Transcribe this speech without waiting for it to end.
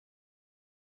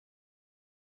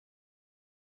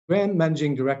Graham,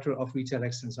 Managing Director of Retail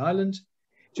Excellence Ireland,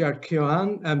 Gerard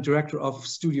Keohane, Director of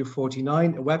Studio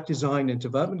 49, a web design and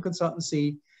development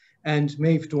consultancy, and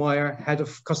Maeve Dwyer, Head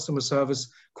of Customer Service,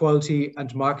 Quality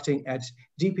and Marketing at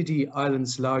DPD,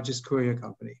 Ireland's largest courier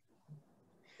company.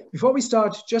 Before we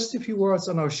start, just a few words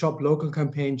on our Shop Local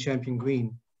campaign, Champion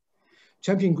Green.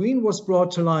 Champion Green was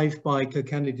brought to life by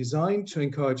Kilkenny Design to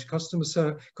encourage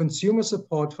consumer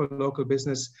support for local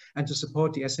business and to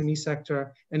support the SME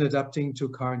sector in adapting to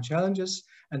current challenges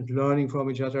and learning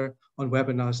from each other on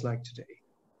webinars like today.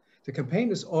 The campaign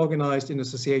is organised in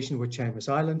association with Chambers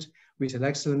Ireland, Retail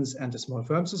Excellence and the Small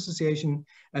Firms Association,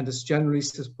 and is generally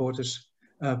supported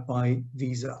by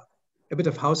Visa. A bit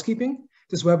of housekeeping.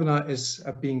 This webinar is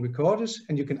being recorded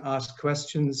and you can ask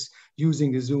questions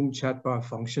using the Zoom chat bar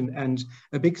function. And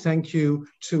a big thank you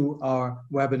to our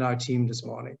webinar team this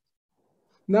morning.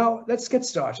 Now, let's get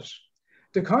started.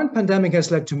 The current pandemic has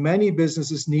led to many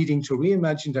businesses needing to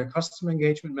reimagine their customer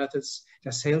engagement methods,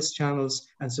 their sales channels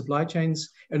and supply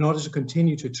chains in order to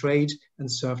continue to trade and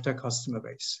serve their customer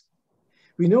base.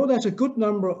 We know that a good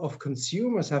number of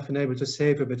consumers have been able to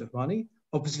save a bit of money,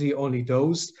 obviously only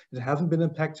those that haven't been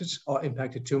impacted or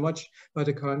impacted too much by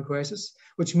the current crisis,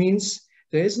 which means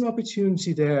there is an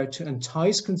opportunity there to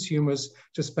entice consumers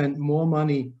to spend more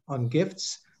money on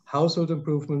gifts, household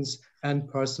improvements and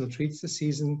personal treats this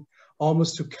season,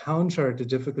 almost to counter the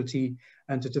difficulty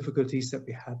and the difficulties that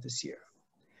we had this year.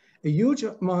 A huge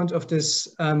amount of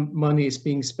this money is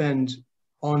being spent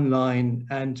online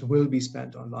and will be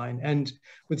spent online. And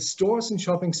with stores and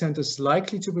shopping centers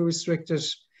likely to be restricted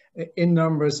in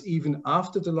numbers even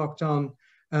after the lockdown,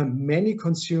 many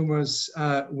consumers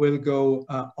will go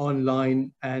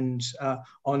online, and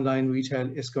online retail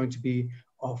is going to be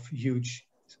of huge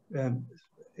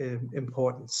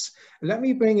importance. Let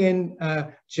me bring in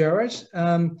Gerard.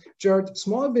 Gerard,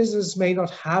 small business may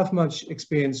not have much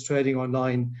experience trading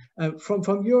online.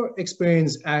 From your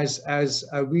experience as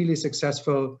a really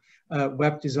successful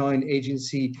web design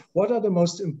agency, what are the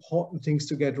most important things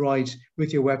to get right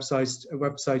with your websites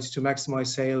to maximize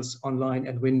sales online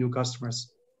and win new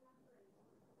customers?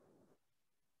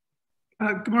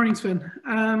 Good morning, Sven.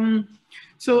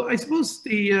 So I suppose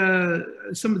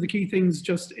some of the key things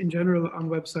just in general on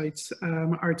websites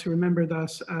are to remember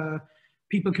that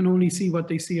people can only see what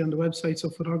they see on the website, so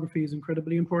photography is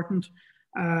incredibly important.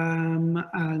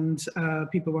 And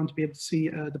people want to be able to see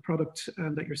the product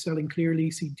that you're selling clearly,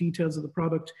 see details of the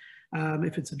product.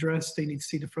 If it's a dress, they need to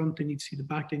see the front, they need to see the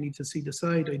back, they need to see the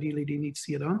side. Ideally, they need to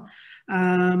see it on.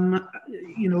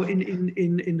 You know,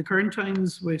 in the current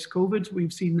times with COVID,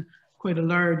 we've seen quite a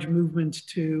large movement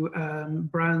to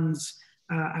brands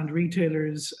and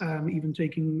retailers even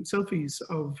taking selfies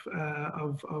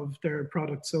of their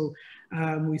products. So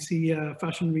we see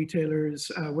fashion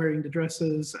retailers wearing the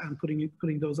dresses and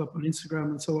putting those up on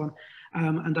Instagram and so on,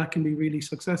 and that can be really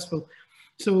successful.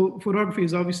 So photography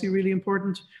is obviously really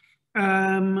important.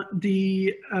 In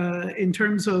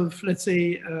terms of, let's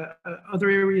say, other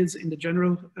areas in the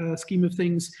general scheme of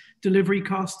things, delivery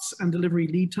costs and delivery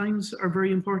lead times are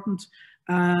very important.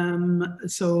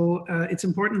 So it's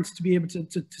important to be able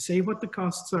to say what the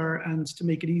costs are and to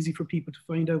make it easy for people to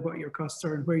find out what your costs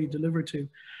are and where you deliver to,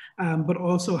 but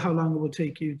also how long it will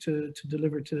take you to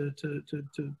deliver to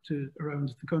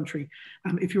around the country.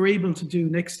 If you're able to do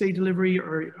next day delivery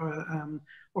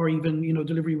or even, you know,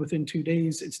 delivery within 2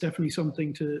 days, it's definitely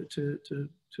something to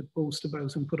boast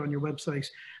about and put on your website.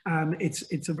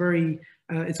 It's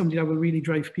something that will really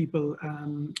drive people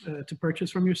to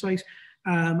purchase from your site.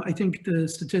 I think the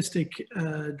statistic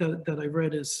that I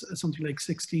read is something like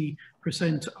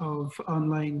 60% of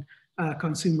online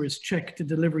consumers check the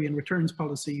delivery and returns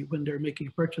policy when they're making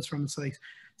a purchase from the site.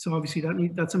 So obviously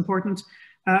that's important.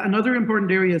 Another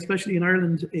important area, especially in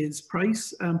Ireland, is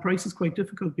price. Price is quite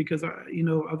difficult because, you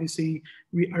know, obviously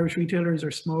Irish retailers are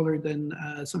smaller than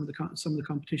some of the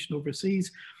competition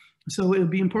overseas. So it'll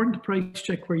be important to price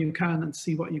check where you can and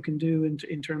see what you can do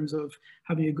in terms of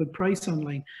having a good price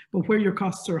online. But where your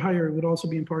costs are higher, it would also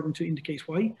be important to indicate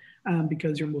why,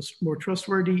 because you're more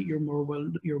trustworthy, you're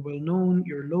well known,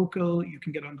 you're local, you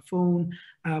can get on the phone,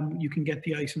 you can get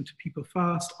the item to people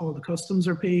fast. All the customs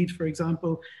are paid, for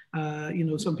example. You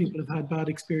know, some people have had bad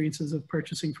experiences of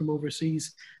purchasing from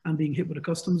overseas and being hit with a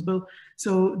customs bill.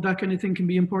 So that kind of thing can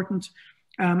be important.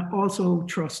 Also,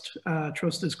 trust.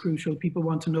 Trust is crucial. People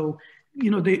want to know,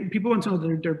 you know, people want to know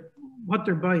that what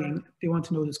they're buying, they want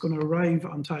to know that it's going to arrive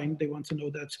on time. They want to know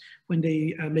that when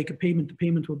they make a payment, the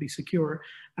payment will be secure.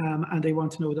 And they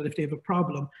want to know that if they have a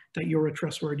problem, that you're a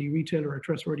trustworthy retailer, a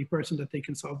trustworthy person that they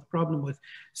can solve the problem with.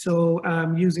 So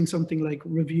using something like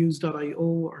reviews.io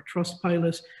or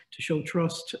Trustpilot to show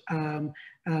trust,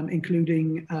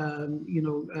 including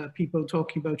people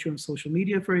talking about you on social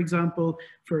media, for example,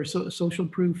 for social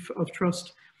proof of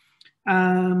trust.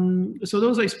 So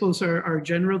those, I suppose, are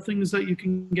general things that you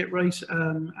can get right,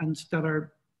 and that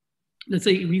are, let's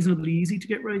say, reasonably easy to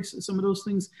get right, some of those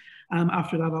things.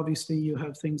 After that, obviously, you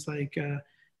have things like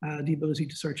the ability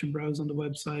to search and browse on the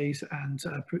website,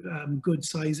 and good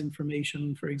size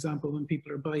information, for example, when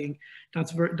people are buying.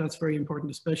 That's very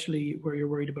important, especially where you're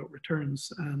worried about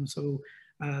returns. So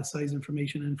size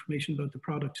information about the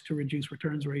product to reduce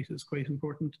returns rate is quite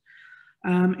important.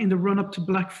 In the run up to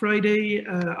Black Friday,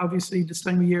 obviously this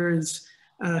time of year is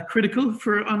critical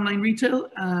for online retail.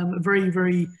 A very,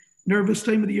 very nervous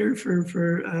time of the year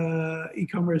for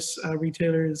e-commerce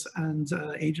retailers and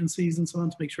agencies and so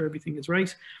on, to make sure everything is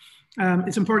right.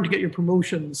 It's important to get your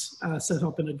promotions set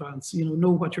up in advance. Know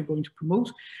what you're going to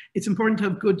promote. It's important to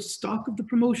have good stock of the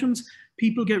promotions.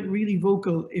 People get really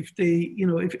vocal if they,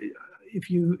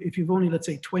 if you've only, let's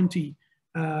say, 20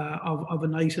 of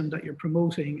an item that you're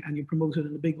promoting, and you promote it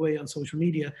in a big way on social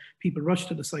media, people rush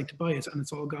to the site to buy it, and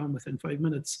it's all gone within 5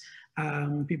 minutes.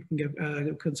 People can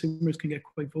get, consumers can get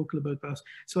quite vocal about that.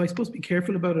 So I suppose be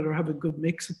careful about it, or have a good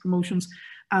mix of promotions.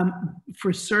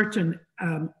 For certain,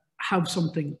 have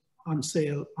something on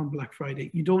sale on Black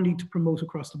Friday. You don't need to promote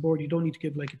across the board. You don't need to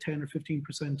give like a 10 or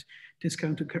 15%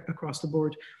 discount across the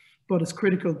board, but it's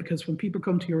critical, because when people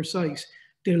come to your site,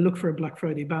 they'll look for a Black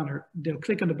Friday banner. They'll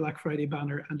click on the Black Friday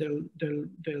banner, and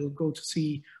they'll go to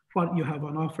see what you have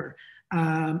on offer.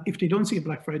 If they don't see a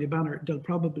Black Friday banner, they'll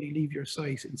probably leave your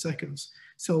site in seconds.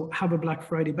 So have a Black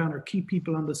Friday banner, keep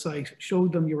people on the site, show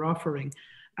them your offering.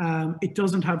 It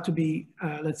doesn't have to be,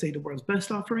 let's say, the world's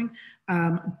best offering.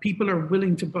 People are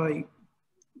willing to buy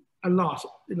a lot,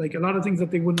 like a lot of things that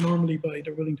they wouldn't normally buy,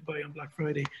 they're willing to buy on Black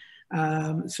Friday.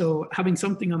 So having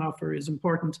something on offer is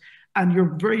important, and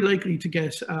you're very likely to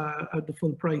get at the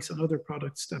full price on other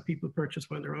products that people purchase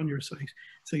while they're on your site.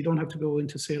 So you don't have to go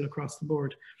into sale across the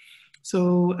board.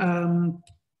 So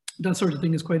that sort of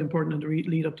thing is quite important in the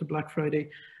lead up to Black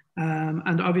Friday.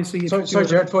 And obviously, sorry,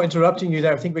 Gerard, for interrupting you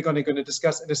there. I think we're going to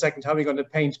discuss in a second how we're going to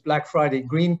paint Black Friday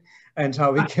green, and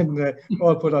how we can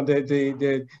all put on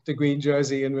the green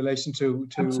jersey in relation to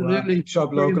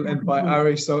shop local and buy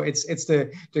Irish. So it's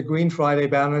the Green Friday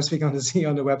banners we're going to see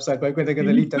on the website. But we're going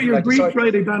to leave that. Put your Green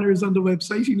Friday banners on the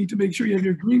website. You need to make sure you have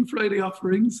your Green Friday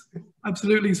offerings.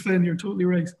 Absolutely, Sven, you're totally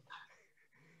right.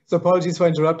 So apologies for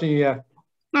interrupting you. Yeah.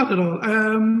 Not at all.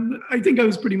 I think I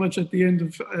was pretty much at the end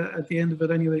of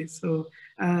it anyway. So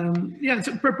yeah,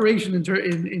 so preparation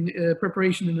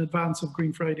preparation in advance of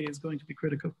Green Friday is going to be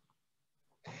critical.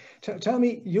 Tell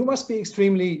me, you must be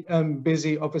extremely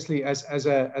busy, obviously, as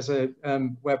a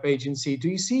web agency. Do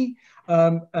you see,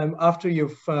 after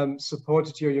you've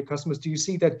supported your customers, do you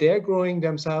see that they're growing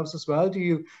themselves as well? Do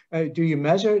you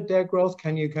measure their growth?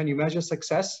 Can you measure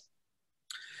success?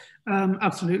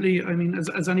 Absolutely. I mean,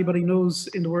 as anybody knows,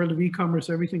 in the world of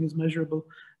e-commerce, everything is measurable.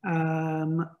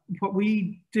 What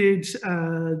we did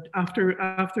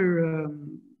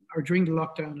or during the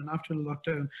lockdown and after the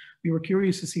lockdown, we were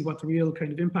curious to see what the real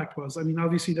kind of impact was. I mean,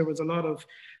 obviously there was a lot of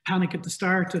panic at the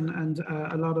start, and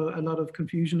a lot of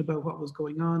confusion about what was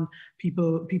going on.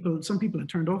 Some people had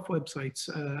turned off websites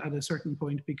at a certain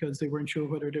point because they weren't sure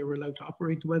whether they were allowed to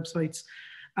operate the websites.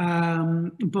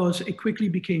 But it quickly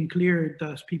became clear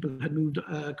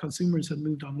that consumers had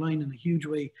moved online in a huge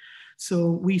way. So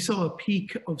we saw a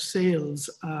peak of sales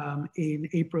in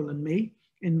April and May.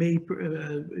 In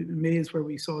May is where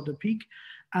we saw the peak.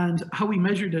 And how we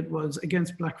measured it was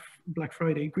against Black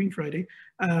Friday, Green Friday,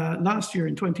 last year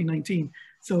in 2019.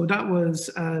 So that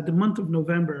was the month of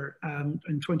November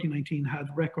in 2019 had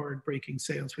record-breaking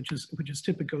sales, which is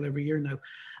typical every year now.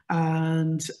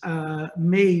 And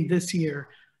May this year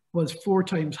was 4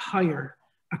 times higher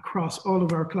across all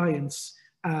of our clients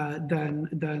than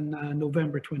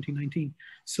November 2019.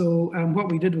 So what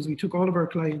we did was we took all of our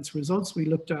clients' results. We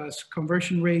looked at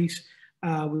conversion rate,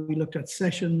 we looked at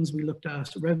sessions, we looked at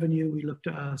revenue, we looked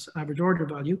at average order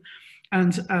value,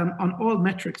 and on all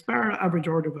metrics, bar average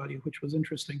order value, which was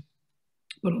interesting.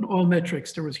 But on all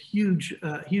metrics, there was huge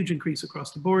increase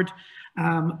across the board.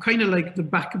 Kind of like the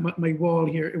back of my wall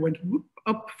here, it went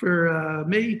up for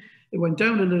May, it went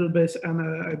down a little bit, and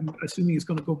I'm assuming it's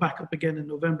going to go back up again in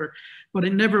November. But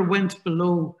it never went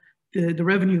below, the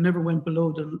revenue never went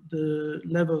below the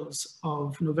levels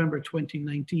of November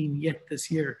 2019 yet this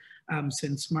year.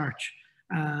 since March.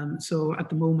 So at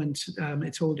the moment,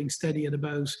 it's holding steady at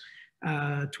about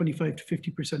 25 to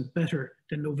 50% better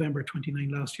than November 29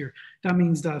 last year. That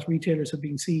means that retailers have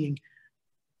been seeing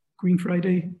Green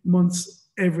Friday months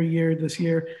every year this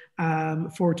year,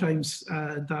 4 times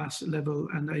that level.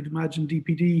 And I'd imagine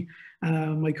DPD,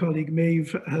 my colleague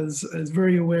Maeve, is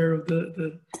very aware of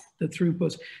the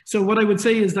throughput. So what I would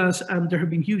say is that there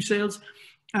have been huge sales.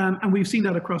 And we've seen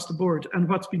that across the board. And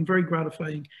what's been very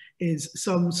gratifying is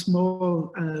some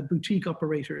small boutique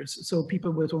operators. So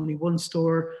people with only one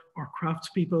store, or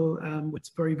craftspeople with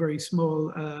very, very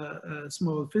small,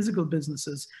 small physical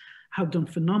businesses have done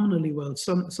phenomenally well.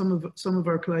 Some of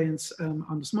our clients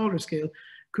on the smaller scale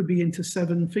could be into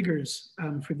 7 figures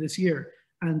for this year.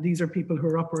 And these are people who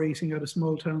are operating out of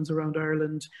small towns around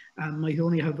Ireland and might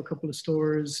only have a couple of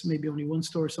stores, maybe only one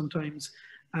store sometimes.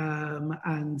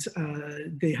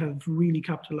 They have really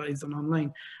capitalized on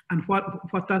online. And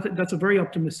that's a very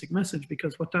optimistic message,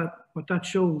 because what that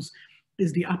shows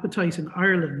is the appetite in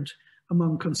Ireland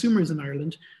among consumers in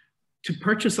Ireland to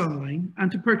purchase online,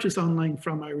 and to purchase online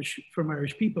from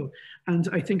Irish people. And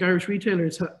I think Irish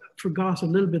retailers forgot a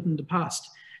little bit in the past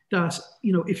that,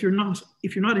 you know, if you're not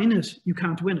in it, you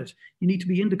can't win it. You need to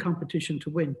be in the competition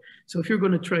to win. So if you're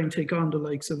going to try and take on the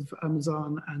likes of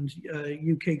Amazon and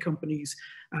UK companies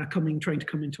trying to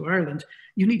come into Ireland,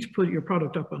 you need to put your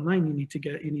product up online. You need to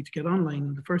get online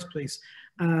in the first place.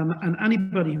 And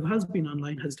anybody who has been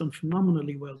online has done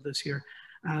phenomenally well this year.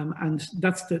 And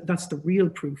that's the real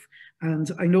proof. And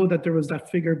I know that there was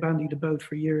that figure bandied about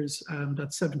for years, that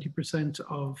 70%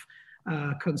 of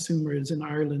consumers in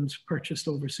Ireland purchased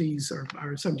overseas, or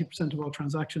 70% of all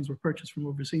transactions were purchased from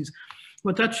overseas.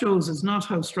 What that shows is not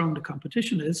how strong the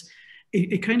competition is.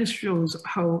 It kind of shows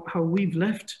how we've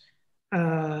left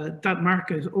that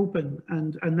market open,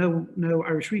 and now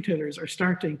Irish retailers are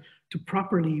starting to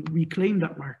properly reclaim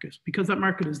that market, because that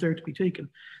market is there to be taken.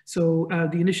 So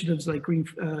the initiatives like Green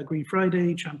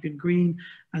Friday, Champion Green,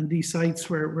 and these sites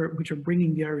which are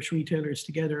bringing the Irish retailers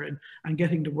together and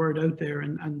getting the word out there,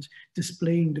 and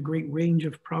displaying the great range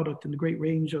of product and the great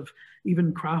range of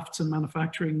even crafts and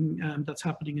manufacturing that's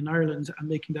happening in Ireland, and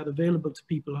making that available to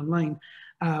people online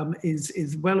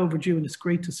is well overdue, and it's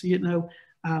great to see it now.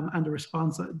 And the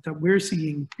response that we're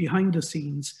seeing behind the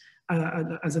scenes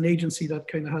as an agency that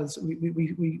kind of has,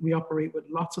 we operate with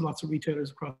lots and lots of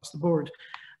retailers across the board.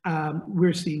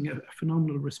 We're seeing a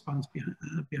phenomenal response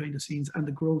behind the scenes, and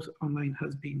the growth online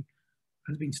has been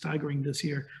staggering this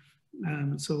year.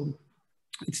 So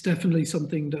it's definitely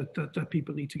something that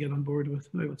people need to get on board with,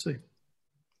 I would say.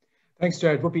 Thanks,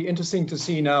 Gerard. It would be interesting to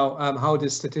see now how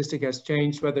this statistic has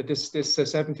changed, whether this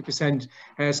 70%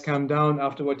 has come down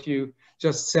after what you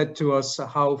just said to us,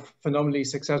 how phenomenally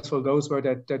successful those were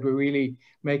that were really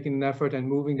making an effort and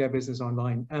moving their business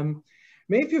online.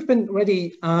 Maeve, you've been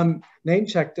already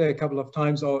name-checked a couple of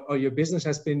times, or your business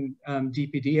has been,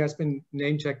 DPD has been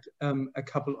name-checked a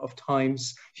couple of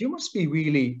times. You must be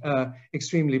really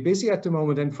extremely busy at the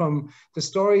moment. And from the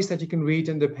stories that you can read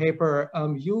in the paper,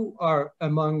 you are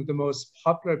among the most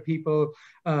popular people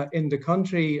in the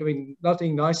country. I mean,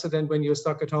 nothing nicer than when you're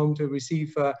stuck at home to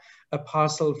receive a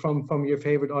parcel from your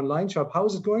favorite online shop. How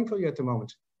is it going for you at the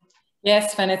moment?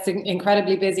 Yes, Sven, it's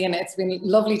incredibly busy, and it's been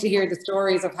lovely to hear the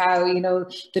stories of how, you know,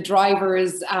 the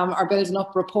drivers are building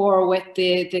up rapport with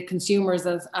the consumers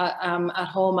at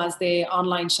home as the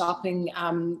online shopping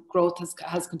growth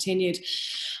has continued.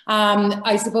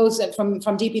 I suppose from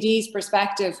DPD's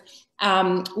perspective,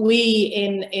 we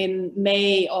in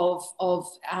May of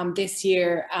this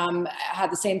year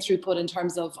had the same throughput in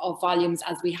terms of volumes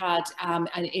as we had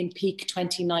in peak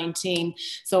 2019.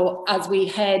 So as we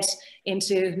head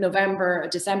into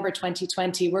December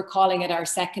 2020, we're calling it our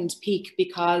second peak,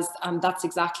 because that's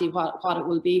exactly what it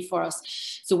will be for us.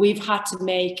 So we've had to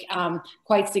make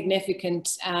quite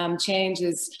significant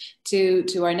changes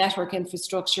to our network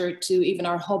infrastructure, to even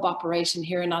our hub operation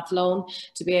here in Athlone,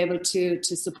 to be able to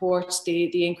support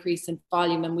the increase in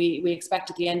volume. And we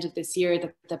expect at the end of this year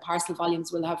that the parcel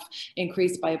volumes will have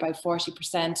increased by about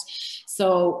 40%.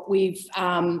 So we've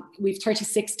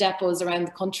 36 depots around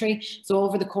the country. So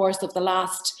over the course of the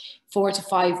last 4 to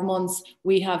 5 months,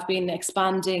 we have been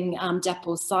expanding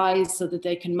depot size so that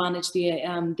they can manage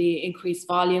the increased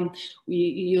volume.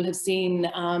 You'll have seen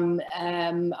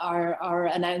our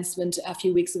announcement a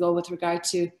few weeks ago with regard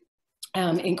to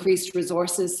increased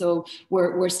resources. So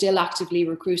we're still actively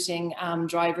recruiting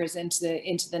drivers into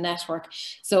the network.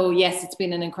 So yes, it's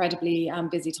been an incredibly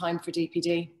busy time for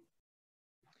DPD.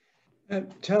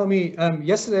 Tell me,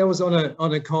 yesterday I was on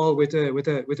a call with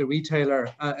a retailer,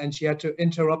 and she had to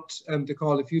interrupt the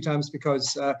call a few times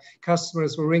because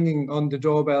customers were ringing on the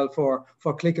doorbell for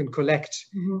click and collect,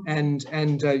 and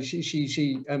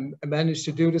she managed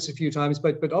to do this a few times,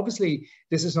 but obviously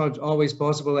this is not always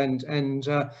possible, and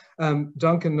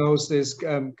Duncan knows this.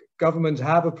 Government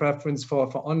have a preference for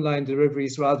online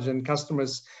deliveries rather than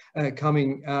customers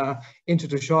coming into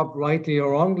the shop, rightly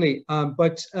or wrongly.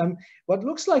 But what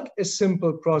looks like a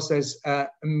simple process,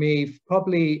 Maeve,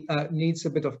 probably needs a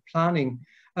bit of planning.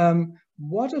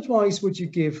 What advice would you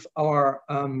give our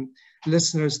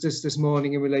listeners this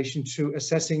morning in relation to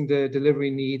assessing the delivery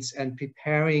needs and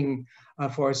preparing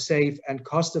for a safe and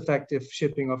cost-effective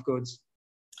shipping of goods?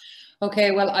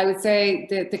 Okay, well, I would say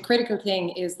the critical thing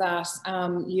is that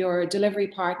your delivery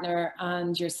partner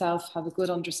and yourself have a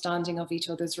good understanding of each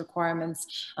other's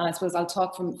requirements. And I suppose I'll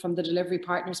talk from the delivery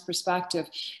partner's perspective.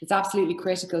 It's absolutely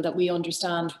critical that we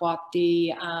understand what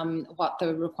the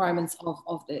requirements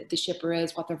of the shipper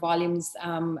is, what their volumes,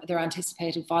 their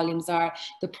anticipated volumes are,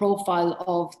 the profile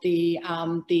of the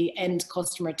end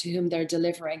customer to whom they're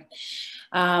delivering.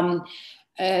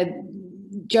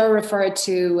 Gerard referred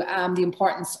to the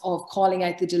importance of calling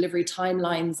out the delivery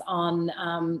timelines on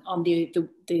the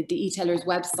e-tailer's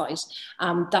website.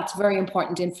 That's very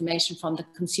important information from the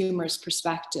consumer's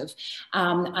perspective,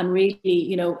 and really,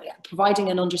 you know, providing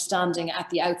an understanding at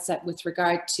the outset with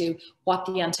regard to what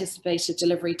the anticipated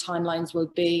delivery timelines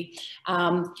will be,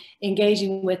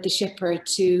 engaging with the shipper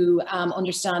to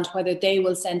understand whether they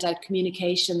will send out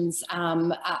communications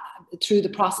through the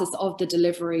process of the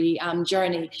delivery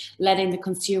journey, letting the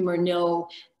consumer know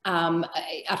on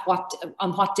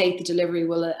what date the delivery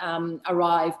will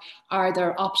arrive. Are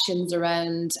there options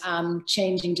around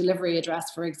changing delivery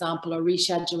address, for example, or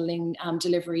rescheduling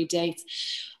delivery dates?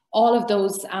 All of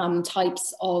those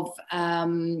types of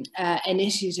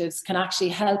initiatives can actually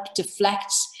help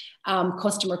deflect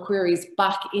customer queries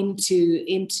back into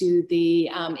the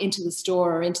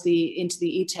store or into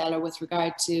the e-tailer with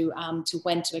regard to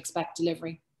when to expect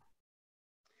delivery.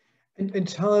 And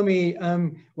tell me,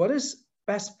 what is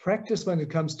best practice when it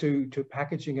comes to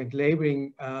packaging and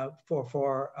labeling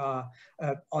for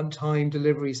on-time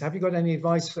deliveries? Have you got any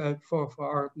advice for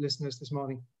our listeners this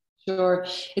morning? Sure.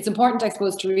 It's important, I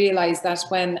suppose, to realise that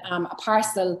when a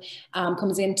parcel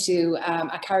comes into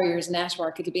a carrier's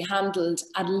network, it'll be handled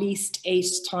at least 8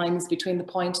 times between the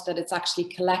point that it's actually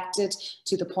collected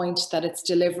to the point that it's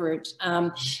delivered.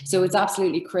 So it's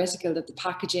absolutely critical that the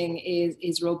packaging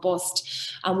is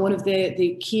robust. And one of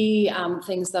the key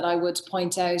things that I would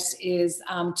point out is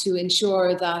to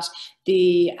ensure that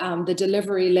the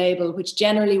delivery label, which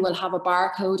generally will have a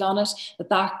barcode on it,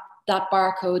 that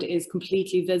barcode is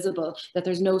completely visible, that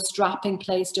there's no strapping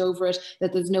placed over it,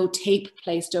 that there's no tape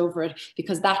placed over it,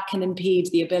 because that can impede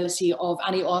the ability of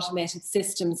any automated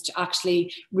systems to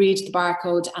actually read the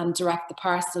barcode and direct the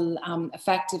parcel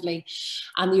effectively.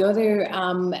 And the other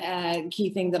key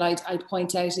thing that I'd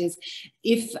point out is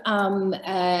if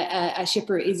a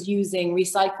shipper is using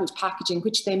recycled packaging,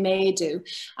 which they may do,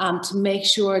 to make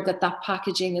sure that that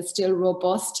packaging is still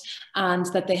robust and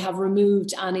that they have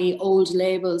removed any old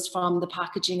labels from the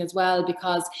packaging as well,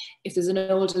 because if there's an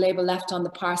old label left on the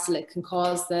parcel, it can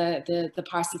cause the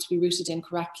parcel to be routed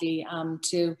incorrectly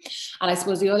too. And I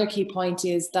suppose the other key point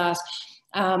is that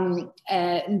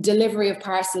delivery of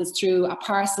parcels through a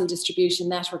parcel distribution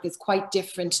network is quite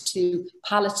different to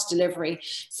pallet delivery.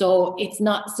 So it's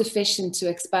not sufficient to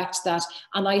expect that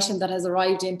an item that has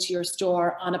arrived into your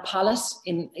store on a pallet,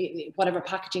 in whatever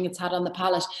packaging it's had on the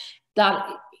pallet, that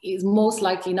is most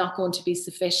likely not going to be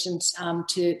sufficient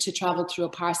to travel through a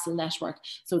parcel network.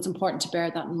 So it's important to bear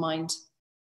that in mind.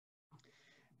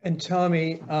 And tell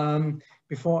me,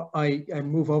 before I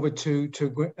move over to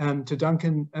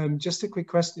Duncan, just a quick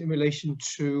question in relation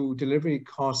to delivery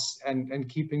costs and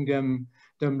keeping them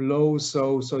low,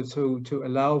 so to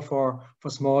allow for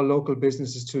small local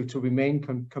businesses to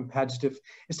remain competitive.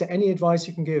 Is there any advice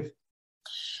you can give?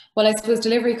 Well, I suppose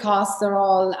delivery costs are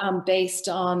all based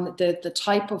on the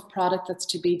type of product that's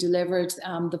to be delivered,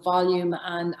 the volume,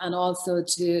 and also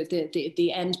to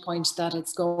the end point that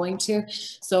it's going to.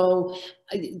 So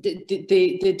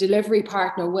the delivery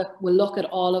partner will look at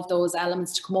all of those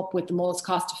elements to come up with the most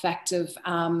cost-effective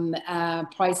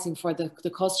pricing for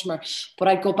the customer. But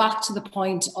I'd go back to the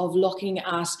point of looking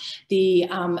at the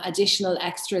additional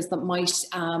extras that might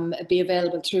be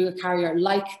available through a carrier,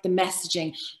 like the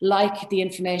messaging, like the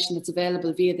information information that's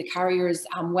available via the carrier's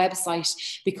website,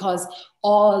 because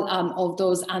all of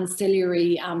those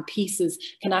ancillary pieces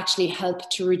can actually help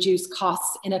to reduce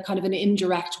costs in a kind of an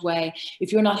indirect way.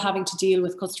 If you're not having to deal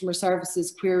with customer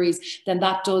services queries, then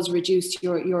that does reduce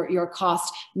your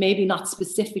cost, maybe not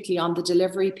specifically on the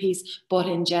delivery piece, but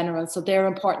in general. So they're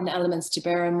important elements to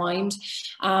bear in mind.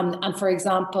 And for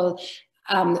example,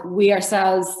 we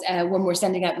ourselves, when we're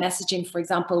sending out messaging, for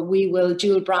example, we will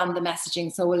dual brand the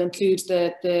messaging. So we'll include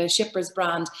the shipper's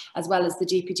brand as well as the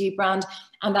DPD brand.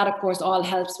 And that, of course, all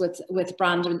helps with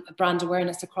brand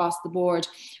awareness across the board.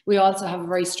 We also have a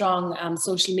very strong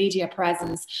social media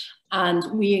presence.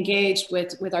 And we engage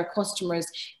with our customers,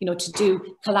 you know, to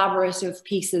do collaborative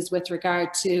pieces with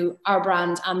regard to our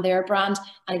brand and their brand.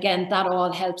 And again, that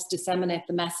all helps disseminate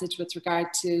the message with regard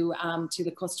to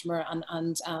the customer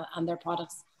and their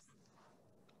products.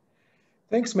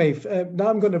 Thanks, Maeve. Now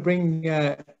I'm going to bring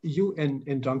you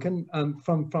in, Duncan.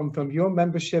 From your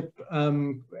membership,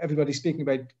 everybody's speaking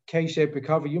about K-shaped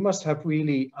recovery. You must have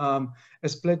really a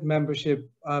split membership,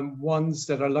 ones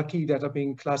that are lucky that are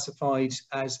being classified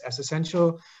as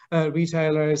essential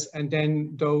retailers, and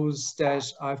then those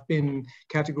that have been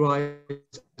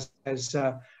categorized as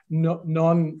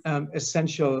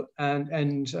non-essential.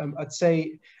 And I'd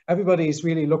say everybody is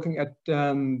really looking at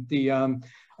the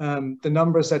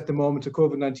numbers at the moment, the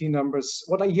COVID-19 numbers.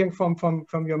 What are you hearing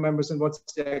from your members, and what's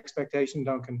the expectation,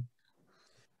 Duncan?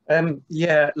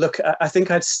 Yeah, look, I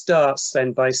think I'd start,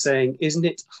 Sven, by saying, isn't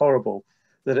it horrible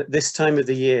that at this time of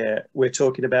the year, we're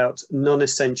talking about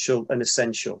non-essential and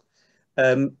essential?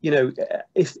 You know,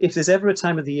 if there's ever a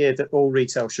time of the year that all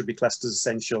retail should be classed as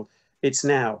essential, it's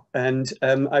now. And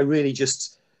I really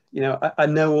just, you know, I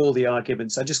know all the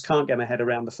arguments. I just can't get my head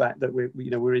around the fact that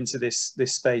we're into this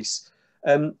space.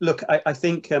 Look, I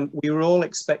think we were all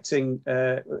expecting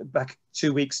back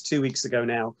 2 weeks ago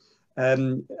now.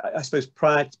 I suppose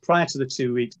prior to the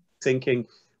 2 weeks, thinking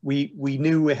we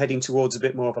knew we're heading towards a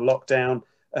bit more of a lockdown.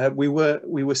 We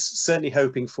were certainly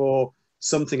hoping for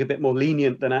something a bit more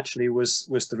lenient than actually was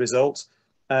the result.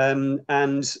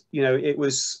 And you know, it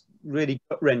was really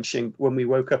gut-wrenching when we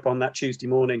woke up on that Tuesday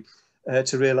morning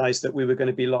to realise that we were going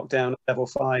to be locked down at level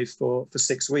 5 for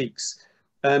 6 weeks.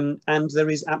 And there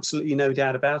is absolutely no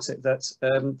doubt about it that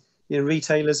you know,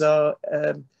 retailers are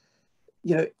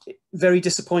you know, very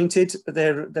disappointed.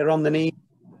 They're on the knee,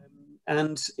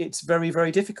 and it's very,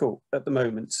 very difficult at the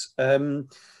moment.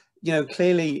 You know,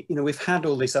 clearly, you know, we've had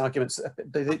all these arguments.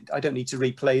 I don't need to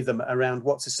replay them around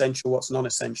what's essential, what's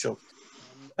non-essential,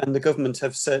 and the government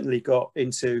have certainly got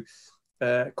into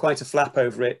quite a flap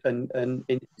over it, and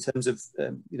in terms of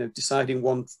you know, deciding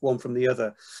one from the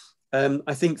other.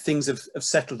 I think things have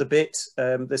settled a bit.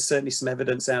 There's certainly some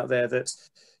evidence out there that,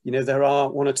 you know, there are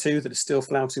one or two that are still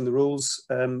flouting the rules,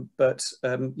 but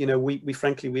you know, we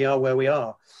frankly, we are where we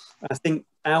are. I think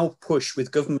our push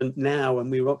with government now, and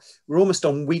we're almost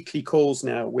on weekly calls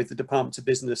now with the Department of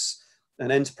Business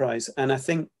and Enterprise, and I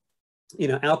think, you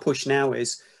know, our push now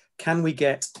is, can we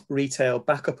get retail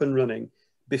back up and running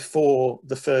before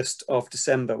the 1st of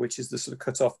December, which is the sort of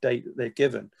cut-off date that they've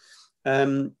given?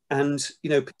 And you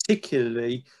know,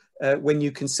 particularly when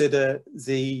you consider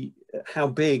how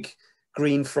big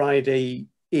Green Friday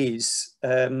is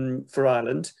for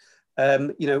Ireland,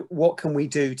 you know, what can we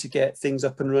do to get things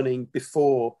up and running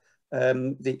before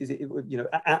you know,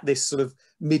 at this sort of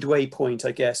midway point,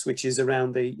 I guess, which is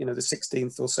around the, you know, the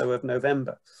 16th or so of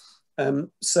November.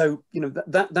 So you know,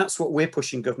 that's what we're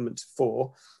pushing government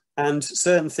for, and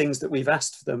certain things that we've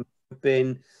asked for them have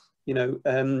been, you know,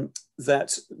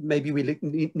 that maybe we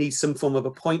need some form of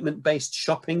appointment-based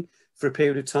shopping for a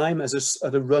period of time as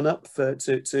a run-up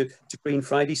to Green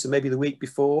Friday. So maybe the week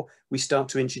before we start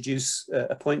to introduce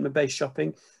appointment-based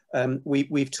shopping.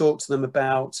 We've talked to them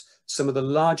about some of the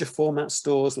larger format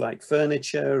stores like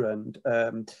furniture and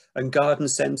garden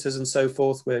centres and so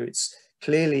forth, where it's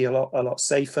clearly a lot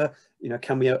safer. You know,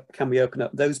 can we open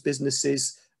up those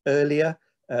businesses earlier,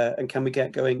 and can we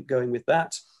get going with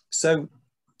that? So,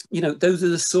 you know, those are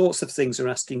the sorts of things we're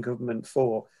asking government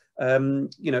for. You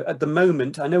know, at the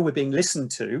moment, I know we're being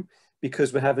listened to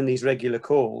because we're having these regular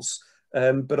calls.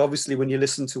 But obviously, when you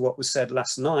listen to what was said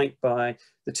last night by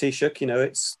the Taoiseach, you know,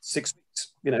 it's 6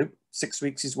 weeks. You know, 6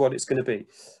 weeks is what it's going to be.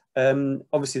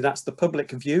 Obviously, that's the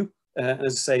public view.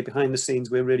 As I say, behind the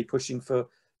scenes, we're really pushing for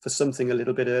something a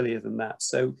little bit earlier than that.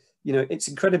 So, you know, it's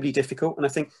incredibly difficult. And I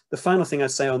think the final thing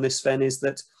I'd say on this, Sven, is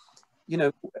that, you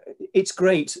know, it's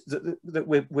great that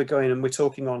we're going and we're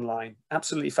talking online.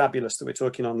 Absolutely fabulous that we're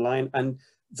talking online, and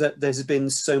that there's been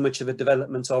so much of a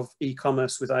development of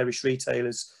e-commerce with Irish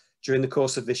retailers during the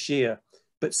course of this year.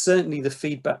 But certainly the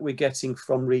feedback we're getting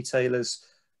from retailers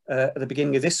at the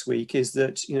beginning of this week is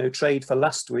that, you know, trade for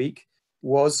last week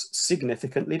was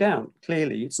significantly down.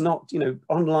 Clearly, it's not, you know,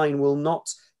 online will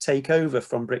not take over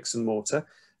from bricks and mortar.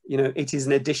 You know, it is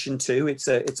an addition to, it's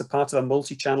a part of a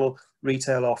multi-channel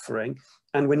retail offering.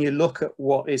 And when you look at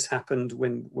what has happened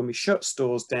when we shut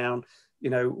stores down, you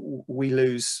know, we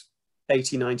lose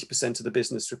 80, 90% of the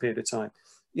business for a period of time,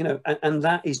 you know, and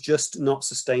that is just not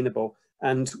sustainable.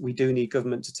 And we do need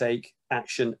government to take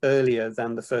action earlier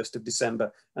than the 1st of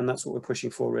December. And that's what we're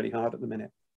pushing for really hard at the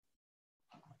minute.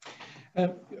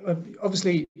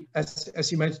 Obviously, as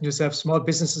you mentioned yourself, small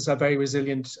businesses are very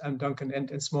resilient, Duncan,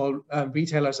 and small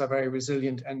retailers are very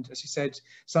resilient. And as you said,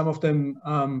 some of them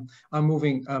are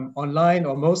moving online,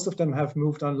 or most of them have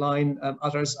moved online.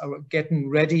 Others are getting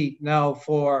ready now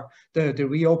for the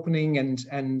reopening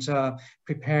and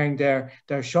preparing their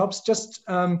shops. Just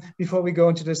before we go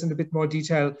into this in a bit more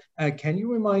detail, can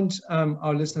you remind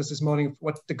our listeners this morning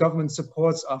what the government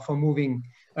supports are for moving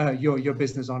your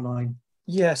business online?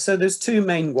 Yeah, so there's two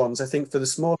main ones. I think for the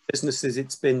small businesses,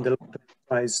 it's been the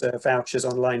enterprise vouchers,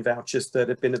 online vouchers that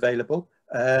have been available.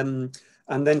 And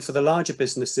then for the larger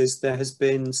businesses, there has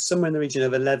been somewhere in the region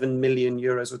of 11 million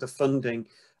euros worth of funding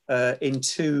in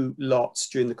 2 lots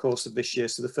during the course of this year.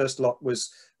 So the first lot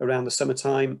was around the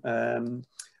summertime,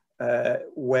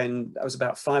 when that was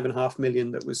about 5.5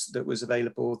 million that was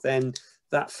available. Then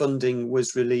that funding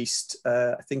was released,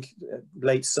 I think,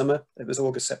 late summer. It was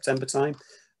August, September time.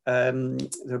 There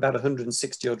were about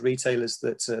 160 odd retailers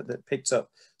that picked up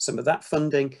some of that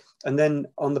funding. And then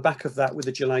on the back of that, with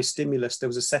the July stimulus, there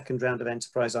was a second round of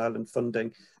Enterprise Ireland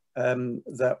funding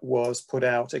that was put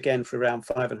out again for around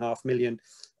 5.5 million.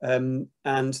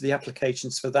 And the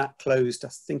applications for that closed, I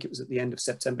think it was at the end of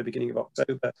September, beginning of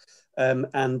October.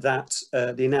 And that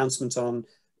the announcement on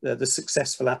the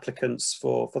successful applicants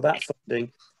for that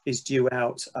funding is due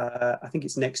out, I think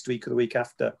it's next week or the week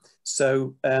after.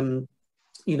 So,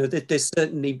 you know, there's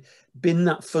certainly been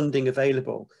that funding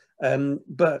available.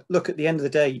 But look, at the end of the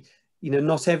day, you know,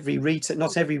 not every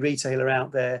retailer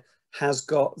out there has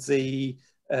got the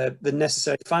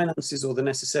necessary finances or the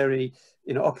necessary,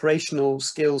 you know, operational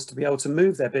skills to be able to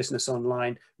move their business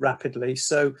online rapidly.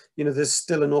 So, you know, there's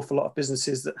still an awful lot of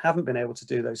businesses that haven't been able to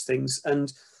do those things.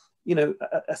 And, you know,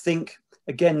 I think,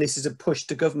 again, this is a push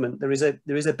to government. There is a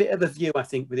bit of a view, I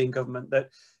think, within government that,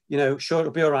 you know, sure,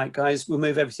 it'll be all right, guys, we'll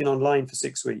move everything online for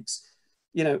 6 weeks.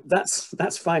 You know,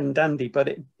 that's fine and dandy,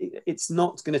 but it's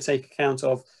not going to take account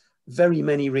of very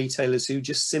many retailers who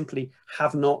just simply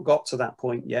have not got to that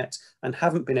point yet and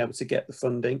haven't been able to get the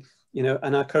funding, you know,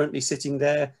 and are currently sitting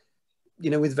there, you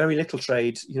know, with very little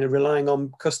trade, you know, relying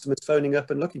on customers phoning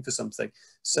up and looking for something.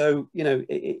 So, you know,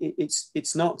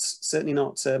 it's not, certainly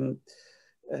not, you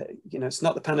know, it's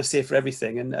not the panacea for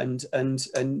everything.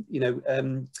 And you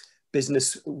know,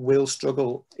 business will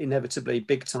struggle inevitably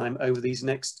big time over these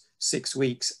next 6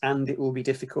 weeks, and it will be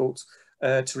difficult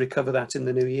to recover that in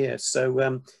the new year.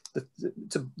 So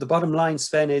the bottom line,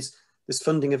 Sven, is there's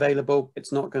funding available.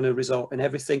 It's not going to result in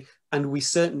everything. And we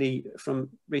certainly, from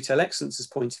Retail Excellence's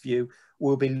point of view,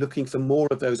 will be looking for more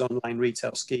of those online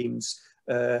retail schemes,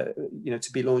 you know,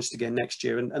 to be launched again next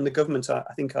year. And the government,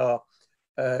 I think, are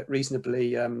reasonably,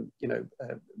 you know,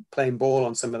 playing ball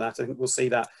on some of that. I think we'll see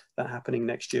that happening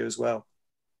next year as well.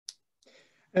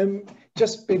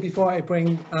 Just before I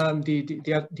bring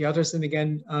the others in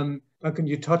again, Duncan,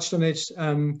 you touched on it.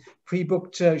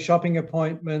 Pre-booked shopping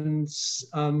appointments,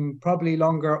 probably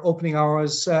longer opening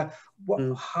hours.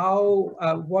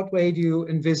 What way do you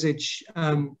envisage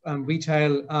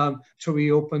retail to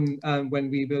reopen when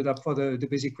we build up for the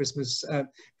busy Christmas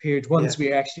period, once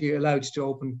we're actually allowed to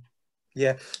open?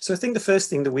 Yeah, so I think the first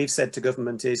thing that we've said to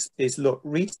government is look,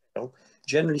 retail,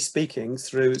 generally speaking,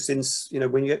 since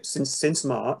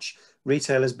March,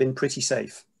 retail has been pretty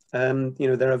safe. You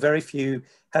know, there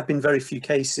have been very few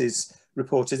cases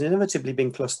reported, inevitably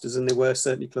been clusters, and there were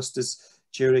certainly clusters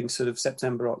during sort of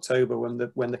September, October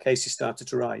when the cases started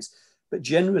to rise. But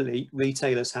generally,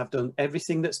 retailers have done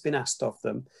everything that's been asked of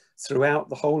them throughout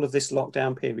the whole of this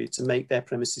lockdown period to make their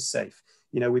premises safe.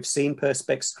 You know, we've seen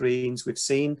perspex screens, we've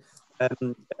seen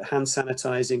hand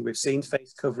sanitizing, we've seen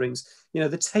face coverings. You know,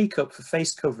 the take up for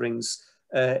face coverings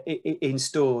in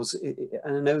stores,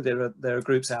 and I know there are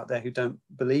groups out there who don't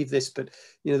believe this, but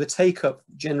you know, the take up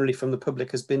generally from the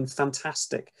public has been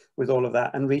fantastic with all of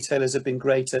that, and retailers have been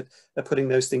great at putting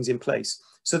those things in place.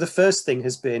 So the first thing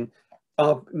has been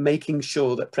making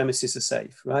sure that premises are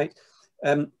safe, right?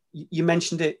 You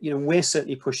mentioned it, you know, we're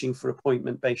certainly pushing for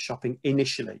appointment-based shopping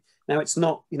initially. Now, it's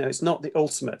not, you know, it's not the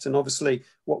ultimate, and obviously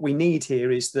what we need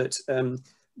here is that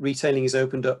retailing is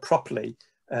opened up properly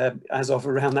as of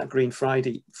around that Green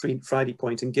Friday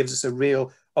point, and gives us a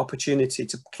real opportunity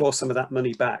to claw some of that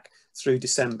money back through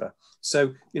December.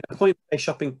 So, point-based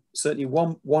shopping, certainly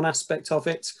one aspect of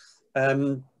it.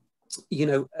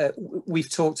 We've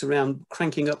talked around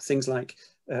cranking up things like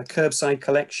curbside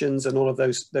collections and all of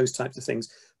those types of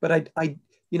things. But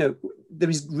there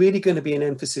is really going to be an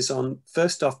emphasis on,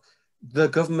 first off, the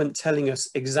government telling us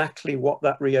exactly what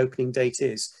that reopening date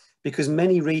is, because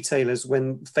many retailers,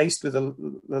 when faced with the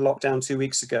lockdown 2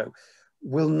 weeks ago,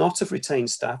 will not have retained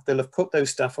staff. They'll have put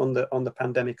those staff on the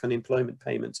pandemic unemployment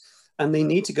payments, and they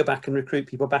need to go back and recruit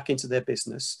people back into their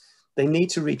business. They need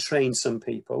to retrain some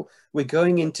people. We're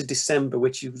going into December,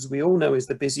 which, as we all know, is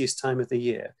the busiest time of the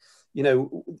year.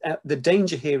 The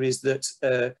danger here is that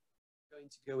we're going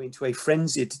to go into a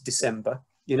frenzied December,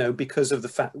 because of the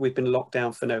fact that we've been locked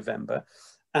down for November.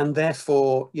 And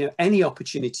therefore, any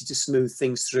opportunity to smooth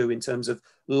things through in terms of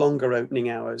longer opening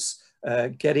hours,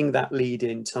 getting that lead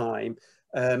in time,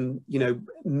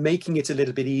 making it a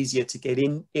little bit easier to get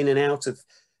in and out of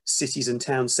cities and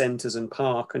town centres and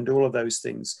park and all of those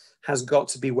things has got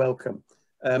to be welcome.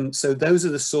 So those are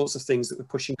the sorts of things that we're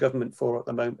pushing government for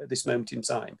at this moment in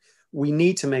time. We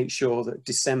need to make sure that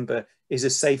December is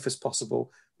as safe as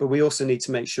possible, but we also need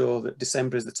to make sure that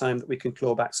December is the time that we can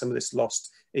claw back some of this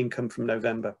lost income from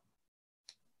November.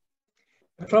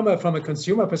 From a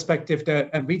consumer perspective,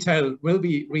 retail will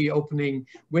be reopening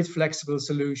with flexible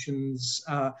solutions,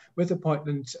 with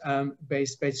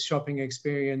appointment-based shopping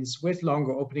experience, with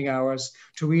longer opening hours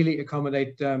to really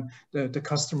accommodate the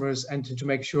customers and to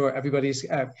make sure everybody's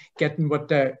getting what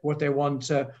they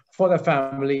want for their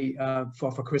family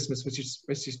for Christmas, which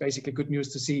is basically good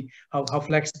news to see how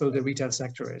flexible the retail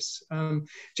sector is.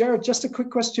 Gerard, just a quick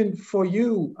question for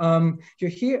you. You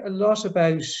hear a lot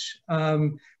about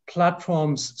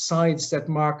platforms, sites that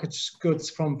market goods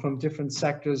from different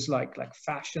sectors like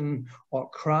fashion or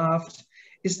craft.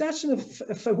 Is that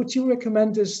would you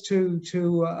recommend this to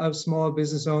small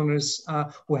business owners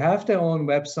who have their own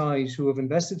website, who have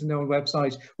invested in their own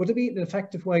website? Would it be an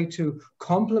effective way to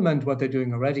complement what they're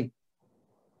doing already?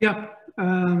 Yeah,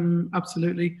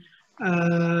 absolutely.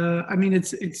 I mean,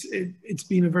 it's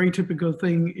been a very typical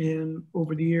thing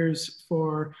over the years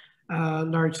for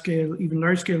large scale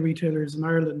retailers in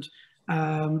Ireland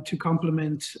to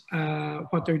complement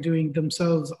what they're doing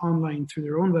themselves online through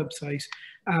their own website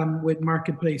with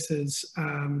marketplaces,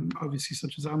 obviously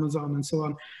such as Amazon and so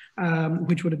on,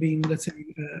 which would have been, let's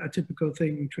say, a typical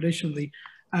thing traditionally.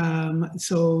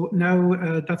 So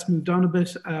now that's moved on a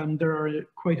bit. There are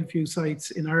quite a few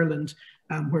sites in Ireland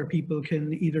where people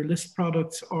can either list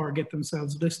products or get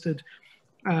themselves listed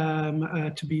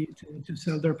to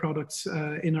sell their products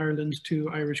in Ireland to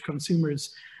Irish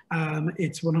consumers.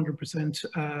 It's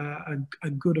 100% a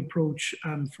good approach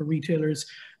for retailers,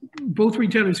 both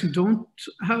retailers who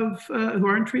who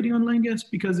aren't trading online yet,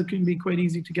 because it can be quite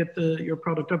easy to get your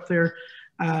product up there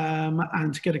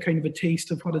and to get a kind of a taste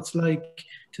of what it's like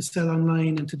to sell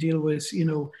online and to deal with,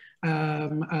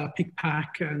 pick,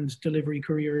 pack and delivery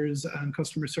couriers and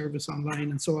customer service online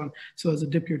and so on. So as a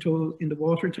dip your toe in the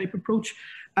water type approach.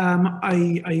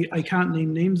 I can't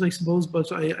name names, I suppose,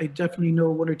 but I definitely know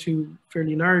one or two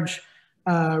fairly large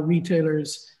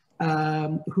retailers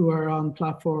who are on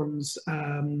platforms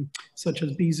such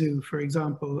as Bizoo, for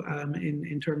example,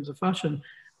 in terms of fashion,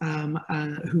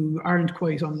 who aren't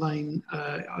quite online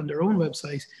on their own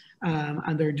website,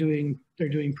 and they're doing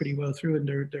pretty well through, and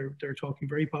they're talking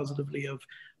very positively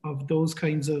of those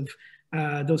kinds of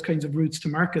routes to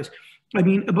market. I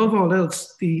mean, above all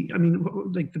else, the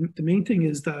main thing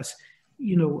is that,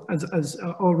 as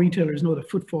all retailers know, that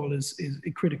footfall is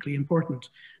critically important.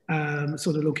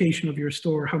 So the location of your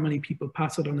store, how many people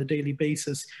pass it on a daily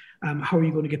basis, how are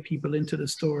you going to get people into the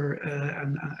store,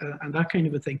 and that kind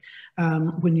of a thing.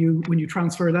 When you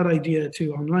transfer that idea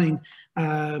to online,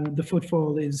 the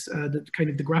footfall is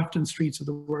the Grafton Streets of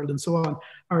the world and so on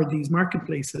are these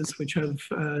marketplaces which have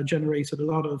generated a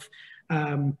lot of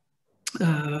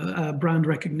brand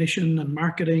recognition and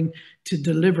marketing to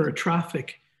deliver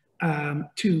traffic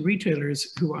to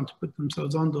retailers who want to put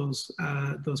themselves on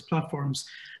those platforms.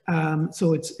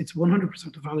 So it's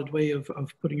 100% a valid way of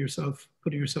putting yourself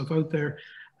out there.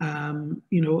 I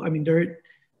mean,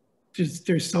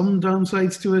 there's some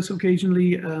downsides to it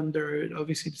occasionally. There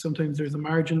obviously sometimes there's a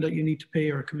margin that you need to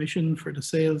pay or a commission for the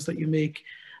sales that you make,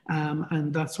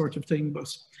 and that sort of thing.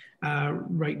 But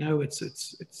right now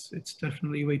it's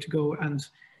definitely a way to go. And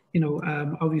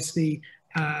obviously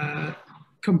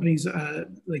companies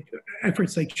like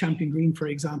efforts like Champion Green, for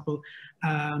example,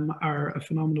 are a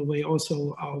phenomenal way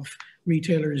also of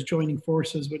retailers joining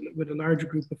forces with a larger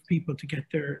group of people to get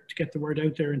the word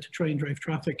out there and to try and drive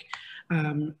traffic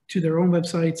to their own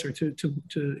websites or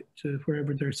to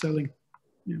wherever they're selling.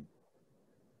 Yeah.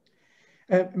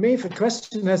 Maeve, a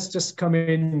question has just come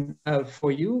in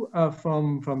for you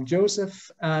from Joseph.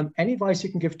 Any advice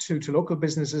you can give to local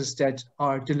businesses that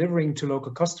are delivering to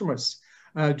local customers?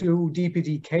 Do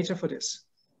DPD cater for this?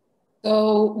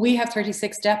 So we have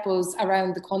 36 depots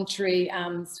around the country,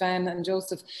 Sven and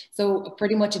Joseph. So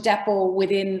pretty much a depot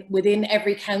within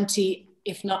every county,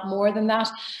 if not more than that.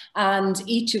 And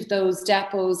each of those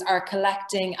depots are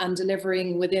collecting and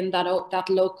delivering within that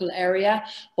local area.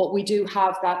 But we do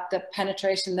have the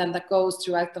penetration then that goes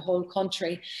throughout the whole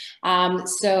country.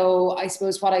 So I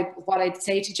suppose what I'd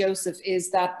say to Joseph is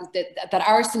that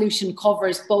our solution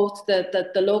covers both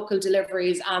the local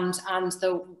deliveries and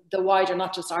the wider,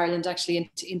 not just Ireland,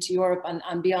 actually into Europe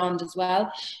and beyond as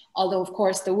well. Although, of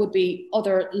course, there would be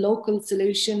other local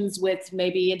solutions with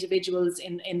maybe individuals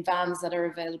in vans that are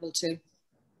available too.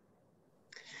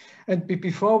 And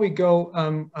before we go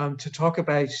to talk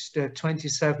about the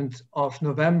 27th of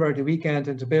November, the weekend,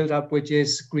 and to build up, which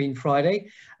is Green Friday,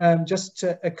 just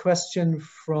a question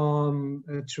from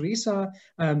Teresa.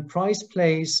 Price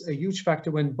plays a huge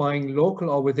factor when buying local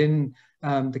or within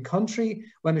the country.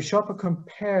 When a shopper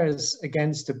compares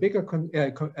against the bigger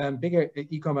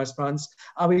e-commerce brands,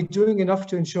 are we doing enough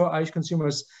to ensure Irish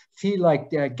consumers feel like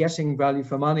they're getting value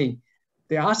for money?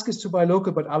 They ask us to buy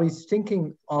local, but are we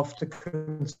thinking of the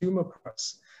consumer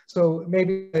purse? So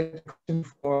maybe a question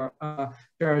for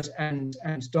Gerard and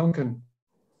Duncan.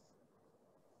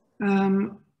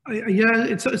 Yeah,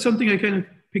 it's something I kind of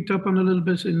picked up on a little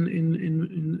bit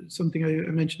in something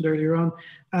I mentioned earlier on.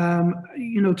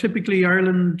 You know, typically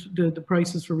Ireland, the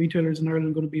prices for retailers in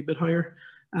Ireland are going to be a bit higher.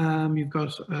 You've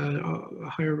got a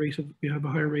higher rate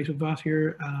of VAT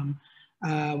here.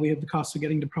 We have the cost of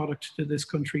getting the product to this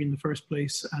country in the first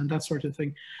place and that sort of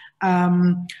thing.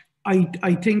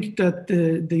 I think that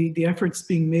the efforts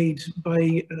being made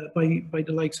by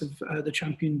the likes of the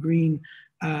Champion Green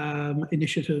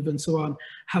initiative and so on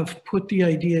have put the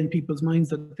idea in people's minds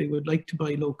that they would like to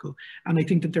buy local. And I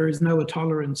think that there is now a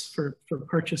tolerance for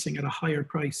purchasing at a higher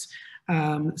price.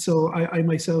 So I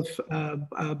myself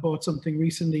bought something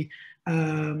recently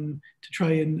to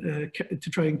try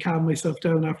and calm myself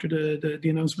down after the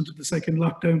announcement of the second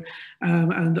lockdown,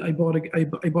 and I bought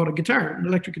a guitar, an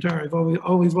electric guitar. I've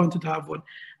always wanted to have one.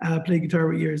 Played guitar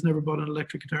for years, never bought an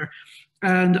electric guitar.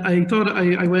 And I thought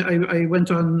I went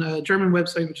on a German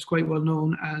website, which is quite well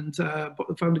known, and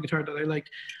found a guitar that I liked,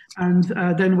 and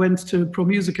then went to Pro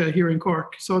Musica here in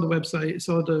Cork. Saw the website,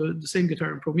 saw the same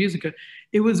guitar in Pro Musica.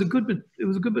 It was a good bit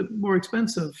more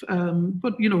expensive,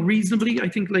 but you know, reasonably. I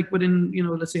think like within, you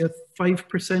know, let's say a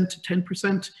 5% to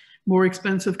 10% more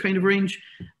expensive kind of range.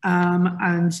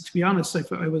 And to be honest,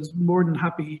 I was more than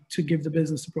happy to give the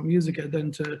business to Pro Musica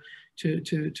than to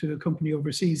a company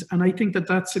overseas. And I think that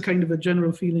that's a kind of a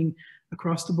general feeling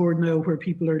across the board now, where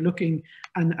people are looking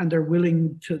and they're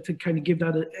willing to kind of give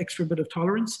that an extra bit of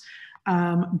tolerance.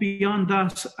 Beyond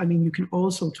that, I mean, you can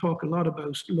also talk a lot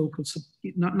about local,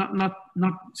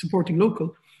 not supporting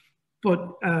local,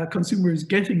 but consumers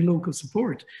getting local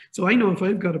support. So I know if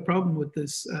I've got a problem with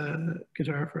this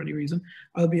guitar for any reason,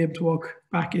 I'll be able to walk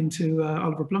back into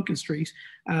Oliver Plunkett Street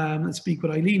and speak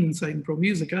with Eileen inside in Pro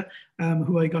Musica,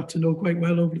 who I got to know quite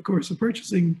well over the course of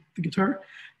purchasing the guitar,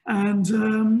 and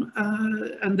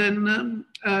then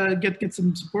get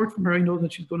some support from her. I know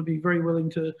that she's going to be very willing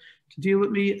to deal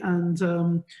with me,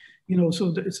 and you know,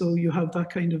 so you have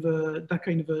that kind of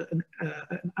an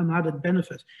added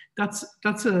benefit. That's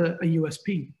a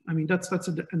USP. I mean, that's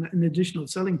an additional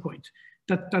selling point.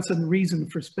 That's a reason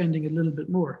for spending a little bit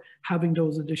more, having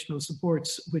those additional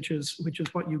supports, which is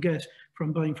what you get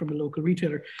from buying from a local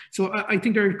retailer. So I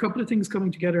think there are a couple of things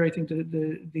coming together. I think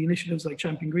the initiatives like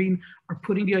Champion Green are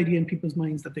putting the idea in people's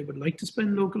minds that they would like to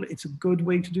spend local. It's a good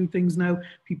way to do things now.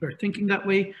 People are thinking that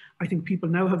way. I think people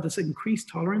now have this increased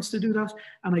tolerance to do that.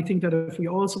 And I think that if we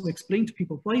also explain to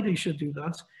people why they should do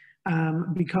that,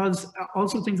 because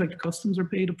also things like the customs are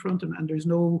paid up front, and there's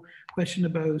no question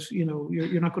about, you know,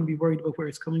 you're not going to be worried about where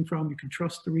it's coming from. You can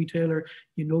trust the retailer,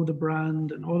 you know, the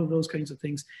brand and all of those kinds of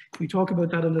things. We talk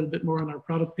about that a little bit more on our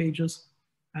product pages.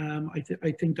 I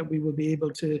think that we will be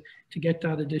able to get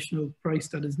that additional price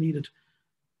that is needed.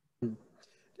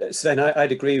 Sven,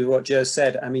 I'd agree with what Joe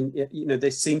said. I mean, you know, there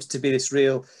seems to be this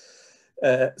real,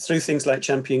 through things like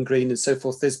Champion Green and so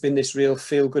forth, there's been this real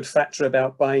feel-good factor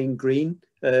about buying green.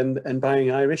 and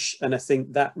buying Irish. And I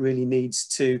think that really needs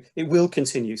to, it will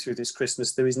continue through this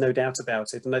Christmas. There is no doubt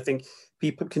about it. And I think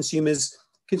consumers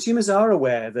are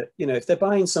aware that, you know, if they're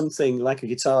buying something like a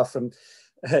guitar from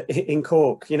in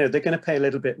Cork, you know, they're going to pay a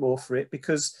little bit more for it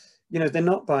because, you know, they're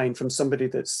not buying from somebody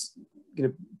that's, you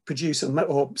know, producing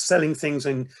or selling things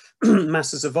in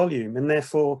masses of volume. And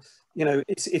therefore, you know,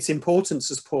 it's important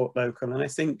to support local. And I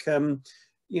think,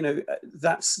 you know,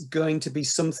 that's going to be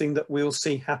something that we'll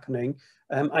see happening.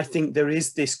 I think there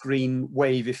is this green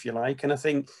wave, if you like. And I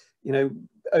think, you know,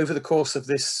 over the course of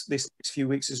this next few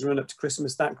weeks as we run up to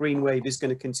Christmas, that green wave is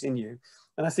going to continue.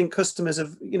 And I think customers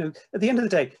have, you know, at the end of the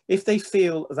day, if they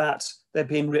feel that they're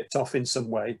being ripped off in some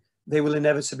way, they will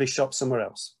inevitably shop somewhere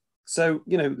else. So,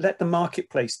 you know, let the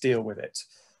marketplace deal with it.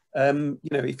 You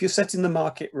know, if you're setting the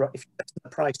market right, if you're setting the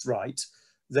price right,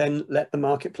 then let the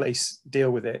marketplace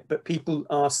deal with it. But people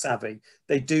are savvy.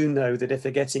 They do know that if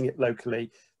they're getting it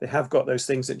locally, they have got those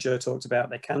things that Joe talked about.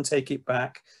 They can take it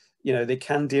back. You know, they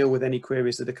can deal with any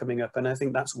queries that are coming up. And I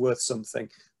think that's worth something.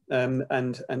 And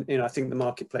you know, I think the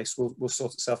marketplace will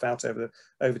sort itself out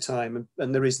over time.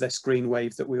 And there is this green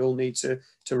wave that we all need to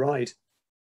ride.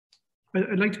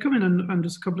 I'd like to come in on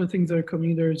just a couple of things that are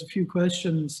coming in. There's a few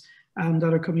questions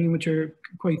that are coming in which are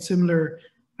quite similar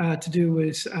to do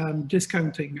with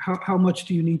discounting. How much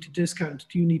do you need to discount?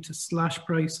 Do you need to slash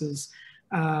prices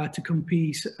to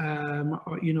compete,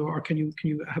 or, you know, or can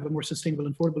you have a more sustainable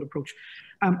and affordable approach?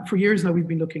 For years now, we've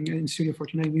been looking in Studio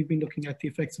 49. We've been looking at the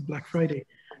effects of Black Friday,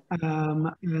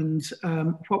 and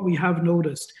what we have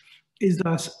noticed is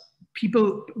that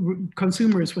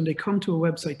consumers, when they come to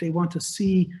a website, they want to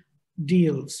see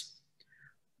deals,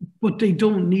 but they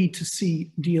don't need to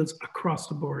see deals across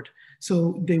the board.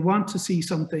 So they want to see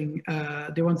something,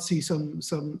 they want to see some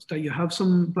that you have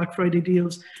some Black Friday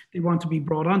deals. They want to be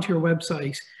brought onto your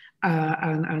website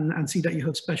and see that you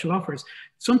have special offers.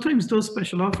 Sometimes those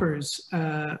special offers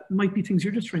might be things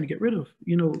you're just trying to get rid of,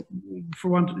 you know, for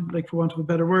want of a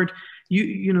better word.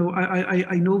 You know,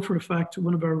 I know for a fact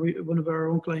one of our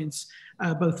own clients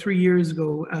about 3 years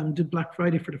ago did Black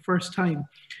Friday for the first time,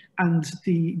 and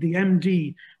the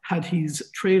MD had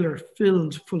his trailer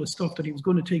filled full of stuff that he was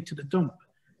going to take to the dump,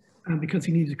 because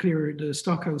he needed to clear the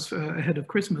stockhouse ahead of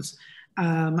Christmas.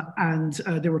 And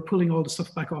they were pulling all the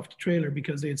stuff back off the trailer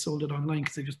because they had sold it online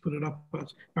because they just put it up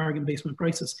at bargain basement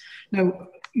prices. Now,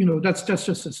 you know, that's just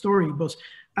a story, but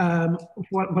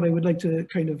what I would like to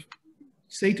kind of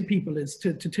say to people is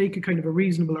to take a kind of a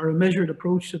reasonable or a measured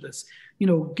approach to this. You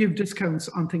know, give discounts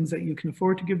on things that you can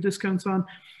afford to give discounts on.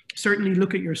 Certainly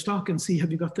look at your stock and see,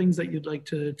 have you got things that you'd like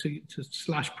to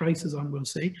slash prices on, we'll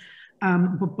say.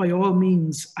 But by all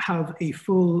means, have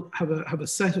a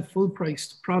set of full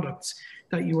priced products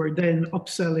that you are then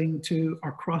upselling to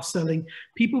or cross-selling.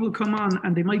 People will come on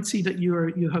and they might see that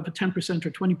you have a 10%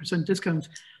 or 20% discount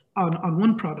on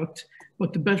one product,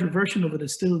 but the better version of it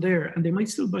is still there, and they might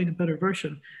still buy the better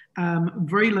version.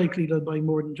 Very likely they'll buy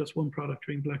more than just one product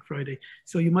during Black Friday.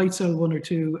 So you might sell one or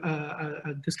two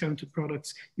discounted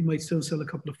products. You might still sell a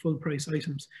couple of full price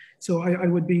items. So I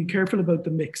would be careful about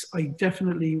the mix. I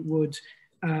definitely would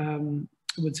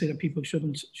say that people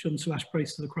shouldn't slash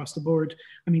prices across the board.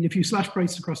 I mean, if you slash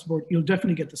prices across the board, you'll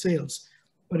definitely get the sales.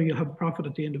 Whether you'll have a profit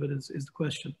at the end of it is the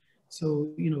question.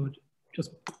 So, you know,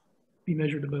 just be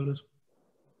measured about it.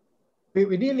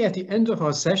 We're nearly at the end of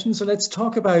our session, so let's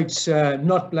talk about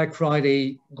not Black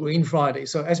Friday, Green Friday.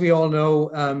 So as we all know,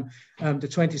 the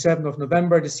 27th of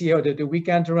November, the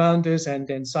weekend around us, and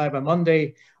then Cyber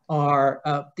Monday are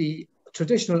the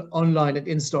traditional online and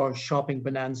in-store shopping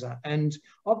bonanza. And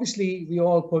obviously we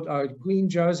all put our green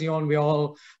jersey on. We're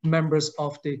all members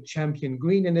of the Champion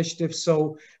Green Initiative.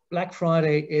 So Black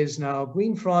Friday is now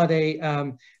Green Friday.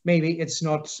 Maybe it's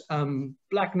not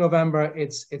Black November,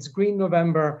 it's Green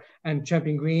November, and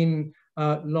Champion Green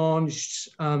launched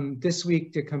this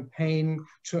week the campaign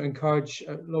to encourage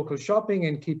local shopping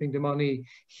and keeping the money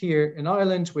here in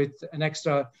Ireland, with an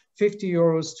extra 50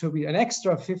 euros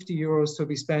to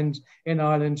be spent in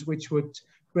Ireland, which would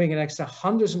bring an extra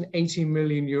 180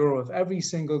 million euro. If every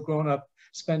single grown-up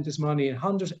spent this money,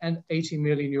 180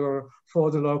 million euro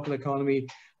for the local economy.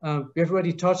 We've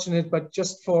already touched on it, but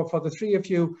just for the three of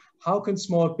you, how can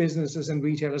small businesses and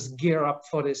retailers gear up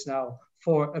for this now,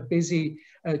 for a busy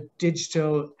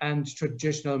digital and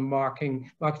traditional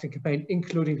marketing campaign,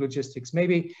 including logistics?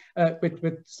 Maybe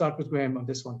start with Graham on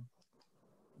this one.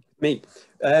 Me.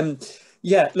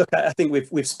 Yeah, look, I think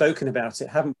we've spoken about it,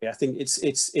 haven't we? I think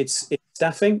it's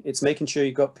staffing, it's making sure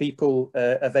you've got people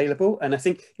available. And I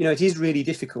think, you know, it is really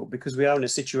difficult because we are in a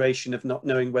situation of not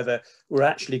knowing whether we're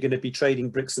actually going to be trading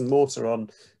bricks and mortar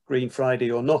on Green Friday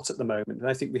or not at the moment. And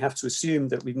I think we have to assume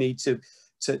that we need to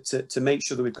to make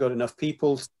sure that we've got enough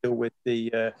people to deal with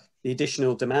the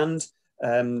additional demand.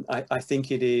 I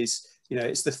think it is,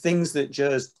 it's the things that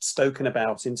Ger's spoken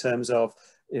about in terms of,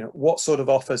 what sort of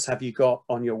offers have you got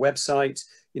on your website,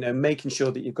 making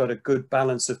sure that you've got a good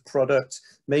balance of product,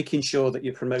 making sure that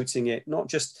you're promoting it, not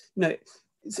just,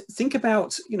 think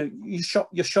about,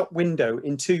 your shop window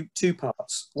in two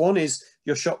parts. One is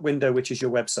your shop window, which is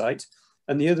your website,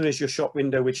 and the other is your shop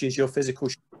window, which is your physical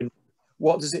shop window.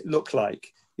 What does it look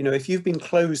like? If you've been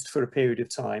closed for a period of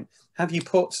time, have you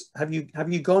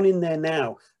gone in there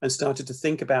now and started to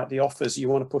think about the offers you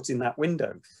want to put in that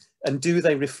window? And do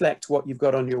they reflect what you've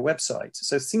got on your website?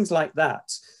 So things like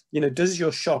that, does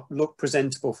your shop look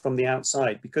presentable from the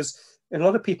outside? Because a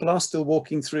lot of people are still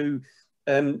walking through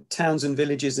towns and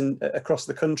villages and across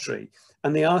the country,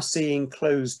 and they are seeing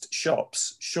closed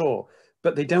shops, sure,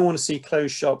 but they don't want to see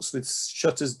closed shops with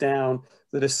shutters down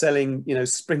that are selling,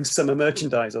 spring, summer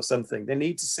merchandise or something. They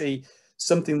need to see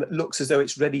something that looks as though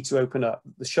it's ready to open up.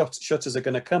 The shutters are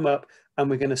going to come up and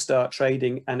we're going to start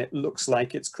trading, and it looks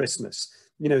like it's Christmas.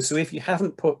 So if you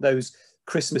haven't put those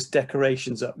Christmas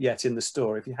decorations up yet in the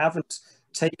store, if you haven't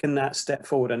taken that step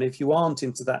forward, and if you aren't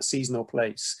into that seasonal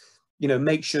place,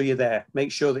 make sure you're there.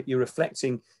 Make sure that you're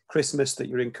reflecting Christmas, that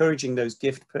you're encouraging those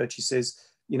gift purchases,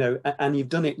 and you've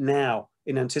done it now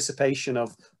in anticipation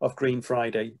of Green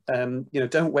Friday.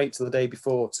 Don't wait till the day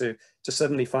before to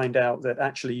suddenly find out that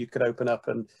actually you could open up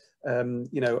and,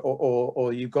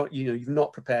 or you've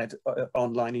not prepared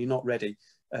online and you're not ready.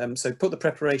 So put the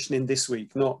preparation in this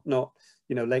week, not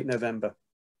late November.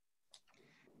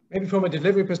 Maybe from a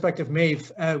delivery perspective,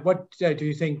 Maeve, what do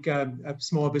you think a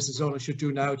small business owner should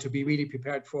do now to be really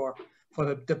prepared for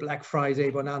the Black Friday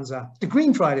bonanza, the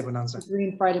Green Friday bonanza? The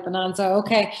Green Friday bonanza.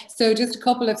 Okay, so just a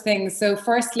couple of things. So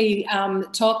firstly,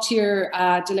 talk to your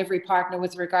delivery partner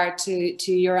with regard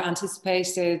to your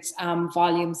anticipated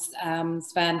volumes,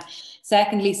 Sven.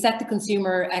 Secondly, set the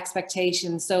consumer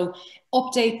expectations. So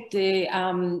update the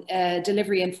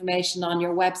delivery information on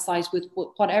your website with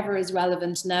whatever is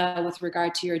relevant now with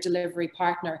regard to your delivery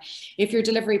partner. If your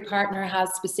delivery partner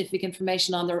has specific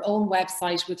information on their own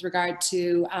website with regard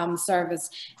to service,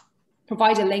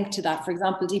 provide a link to that. For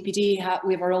example, DPD,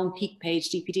 we have our own peak page,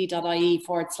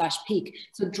 dpd.ie/peak.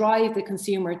 So drive the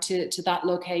consumer to that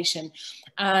location,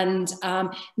 and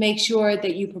make sure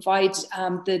that you provide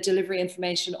the delivery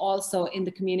information also in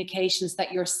the communications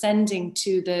that you're sending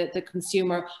to the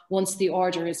consumer once the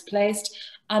order is placed,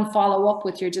 and follow up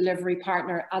with your delivery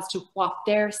partner as to what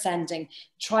they're sending,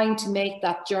 trying to make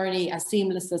that journey as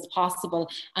seamless as possible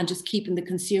and just keeping the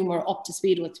consumer up to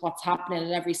speed with what's happening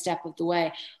at every step of the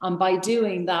way. And by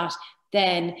doing that,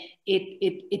 then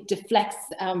it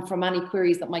deflects from any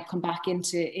queries that might come back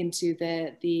into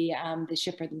the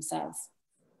shipper themselves.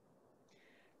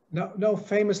 No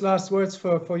famous last words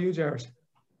for you, Gerard?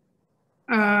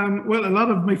 Well, a lot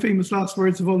of my famous last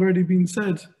words have already been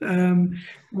said,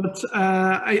 but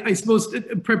I suppose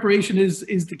preparation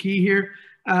is the key here.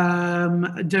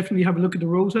 Definitely have a look at the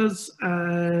rotas.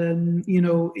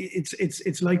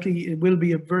 It's likely it will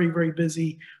be a very, very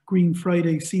busy Green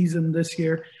Friday season this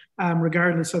year,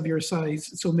 regardless of your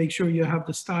size. So make sure you have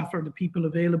the staff or the people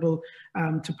available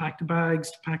to pack the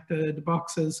bags, to pack the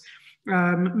boxes.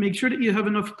 Make sure that you have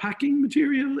enough packing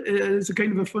material. It's a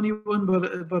kind of a funny one,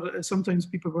 but sometimes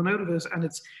people run out of it, and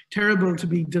it's terrible to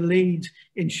be delayed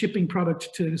in shipping product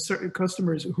to certain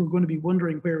customers who are going to be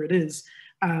wondering where it is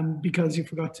because you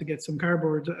forgot to get some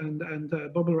cardboard and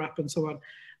bubble wrap and so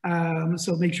on.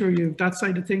 So make sure you have that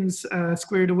side of things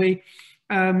squared away.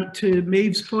 To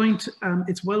Maeve's point,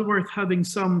 it's well worth having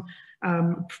some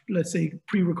let's say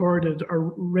pre-recorded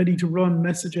or ready to run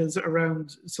messages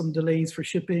around some delays for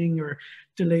shipping or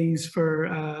delays for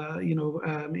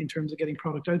in terms of getting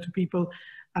product out to people,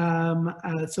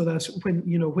 so that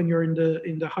when you're in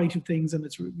the height of things and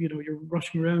it's you're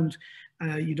rushing around,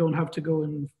 you don't have to go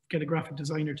and get a graphic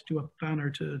designer to do a banner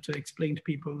to explain to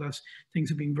people that things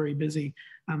have been very busy.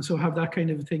 So have that kind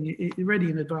of thing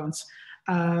ready in advance.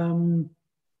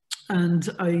 And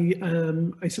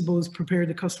I suppose prepare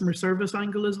the customer service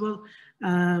angle as well.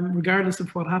 Regardless of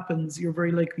what happens, you're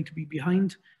very likely to be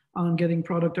behind on getting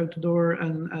product out the door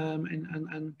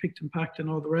and picked and packed and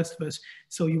all the rest of it.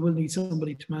 So you will need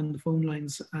somebody to man the phone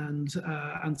lines and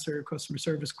answer customer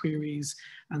service queries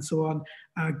and so on.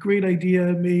 Great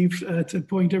idea, Maeve, to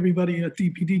point everybody at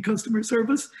DPD customer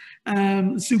service,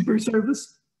 super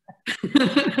service. We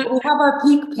have our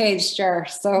peak page, Ger,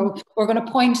 so we're going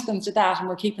to point them to that, and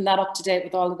we're keeping that up to date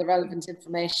with all of the relevant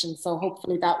information. So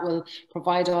hopefully that will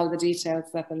provide all the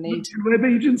details that they need. Web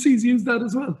agencies use that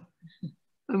as well.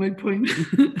 I might point.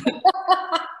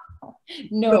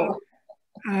 No.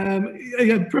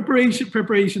 Yeah,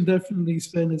 preparation definitely,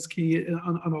 Sven, is key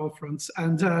on all fronts,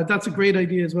 and that's a great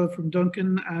idea as well from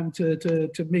Duncan,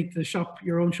 to make the shop,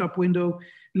 your own shop window,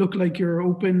 look like you're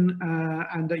open,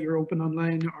 and that you're open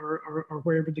online or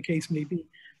wherever the case may be,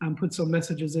 and put some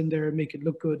messages in there and make it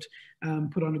look good,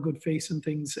 put on a good face and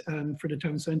things, for the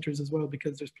town centres as well,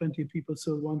 because there's plenty of people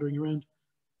still wandering around.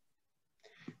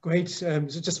 Great. So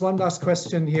just one last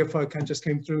question here just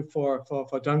came through for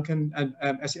Duncan. And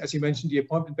as you mentioned, the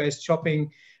appointment-based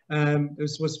shopping, there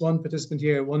was one participant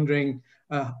here wondering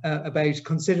about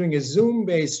considering a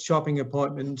Zoom-based shopping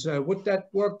appointment. Would that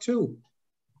work too?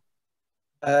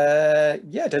 Yeah,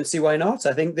 I don't see why not.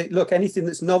 I think that, look, anything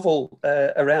that's novel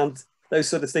around those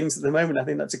sort of things at the moment, I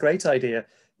think that's a great idea.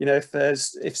 You know,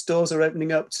 if stores are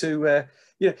opening up to,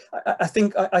 you know, I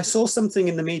think I saw something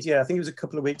in the media, I think it was a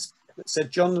couple of weeks, that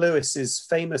said John Lewis's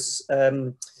famous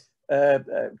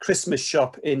Christmas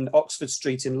shop in Oxford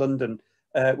Street in London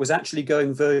was actually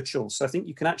going virtual. So I think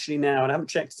you can actually now, and I haven't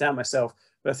checked it out myself,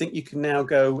 but I think you can now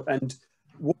go and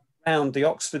walk around the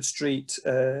Oxford Street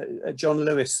John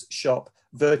Lewis shop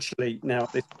virtually now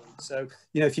at this point. So,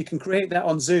 you know, if you can create that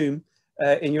on Zoom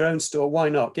in your own store, why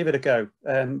not? Give it a go.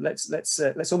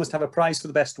 Let's almost have a prize for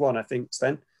the best one, I think,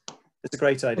 Sven. It's a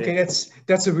great idea. Okay,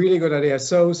 that's a really good idea.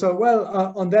 So well,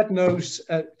 on that note,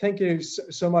 thank you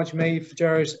so much, Maeve,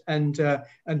 Gerard, and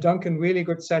Duncan. Really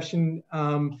good session.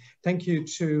 Thank you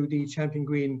to the Champion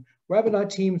Green webinar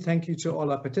team. Thank you to all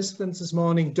our participants this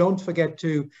morning. Don't forget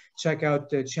to check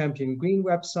out the Champion Green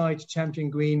website,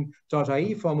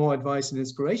 championgreen.ie, for more advice and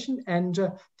inspiration.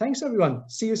 And thanks, everyone.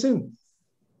 See you soon.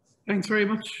 Thanks very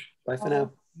much. Bye for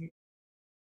now.